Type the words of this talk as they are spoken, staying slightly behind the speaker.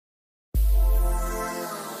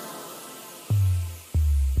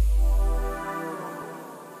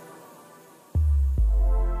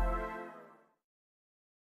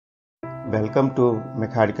Welcome to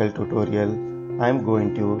Mechanical Tutorial. I am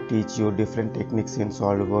going to teach you different techniques in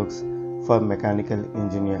SolidWorks for mechanical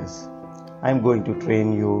engineers. I am going to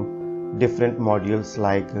train you different modules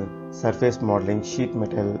like surface modeling, sheet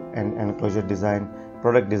metal and enclosure design,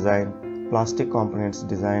 product design, plastic components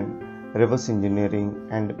design, reverse engineering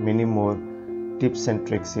and many more tips and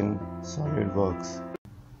tricks in SolidWorks.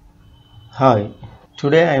 Hi,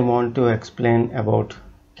 today I want to explain about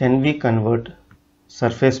can we convert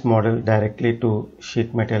surface model directly to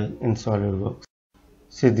sheet metal in SolidWorks.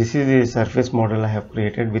 See, this is the surface model I have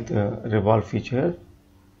created with a revolve feature.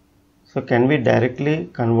 So can we directly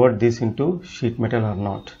convert this into sheet metal or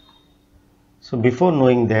not? So before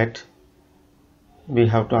knowing that, we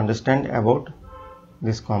have to understand about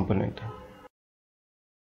this component.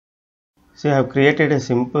 So I have created a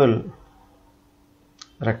simple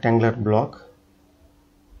rectangular block.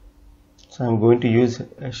 So I am going to use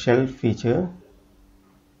a shell feature.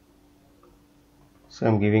 So I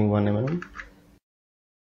am giving 1 mm.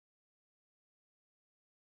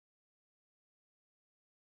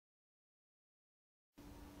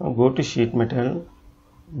 Now go to sheet metal,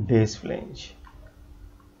 base flange.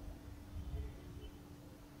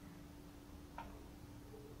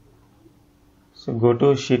 So go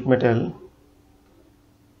to sheet metal,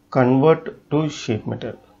 convert to sheet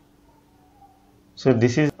metal. So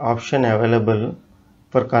this is option available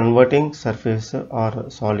for converting surface or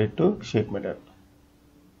solid to sheet metal.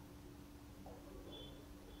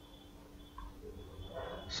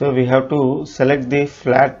 So we have to select the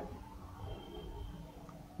flat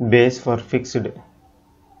base for fixed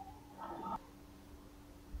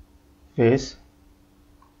face.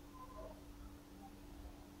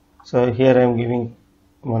 So here I am giving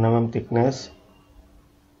 1 mm thickness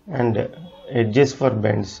and edges for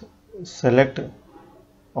bends. Select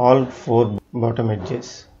all 4 bottom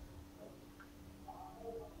edges.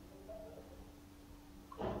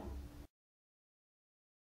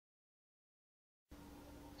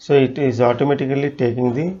 So it is automatically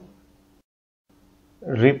taking the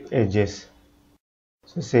rip edges.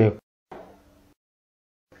 So save.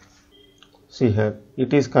 See here,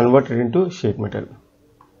 it is converted into sheet metal.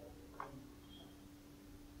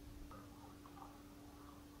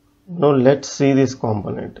 Now let's see this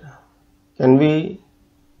component. Can we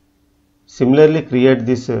similarly create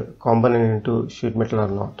this component into sheet metal or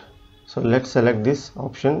not? So let's select this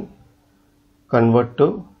option, convert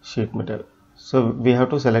to sheet metal. So we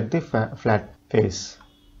have to select the flat face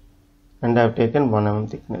and I have taken 1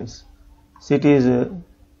 mm thickness. So it is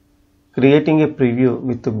creating a preview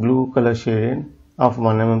with the blue color shade of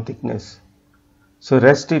 1 mm thickness. So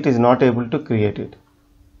rest it is not able to create it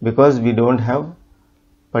because we don't have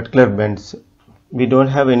particular bends. We don't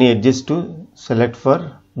have any edges to select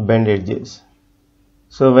for bend edges.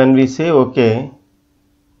 So when we say OK,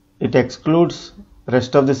 it excludes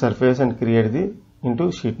rest of the surface and create the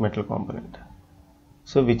into sheet metal component.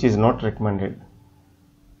 So which is not recommended.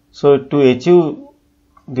 So to achieve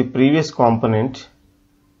the previous component,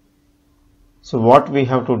 so what we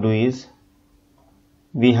have to do is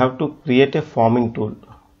we have to create a forming tool.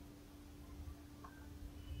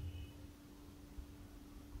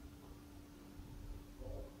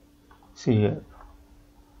 See here,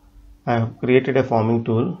 I have created a forming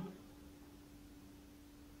tool.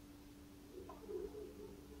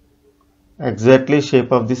 Exactly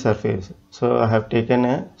shape of the surface. So I have taken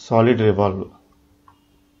a solid revolve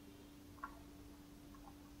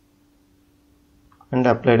and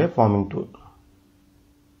applied a forming tool.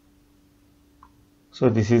 So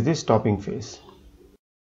this is the stopping face.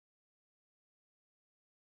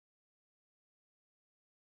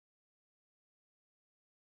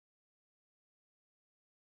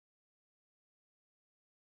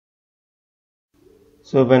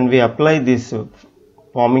 So when we apply this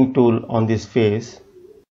forming tool on this face,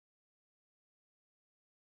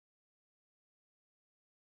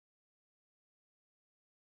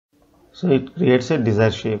 so it creates a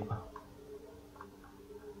desired shape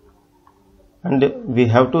and we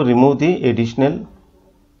have to remove the additional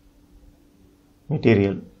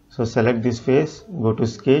material. So select this face, go to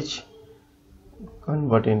sketch,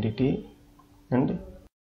 convert entity and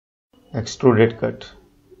extruded cut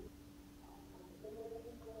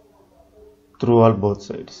through all both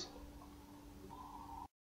sides.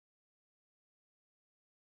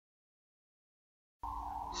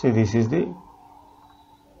 See, this is the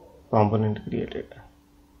component created.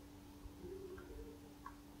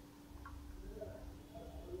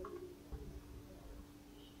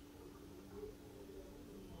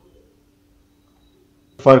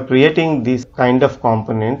 For creating these kind of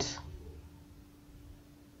components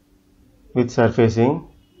with surfacing,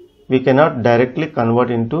 we cannot directly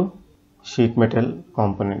convert into sheet metal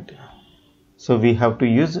component. So we have to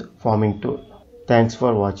use forming tool. Thanks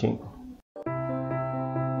for watching.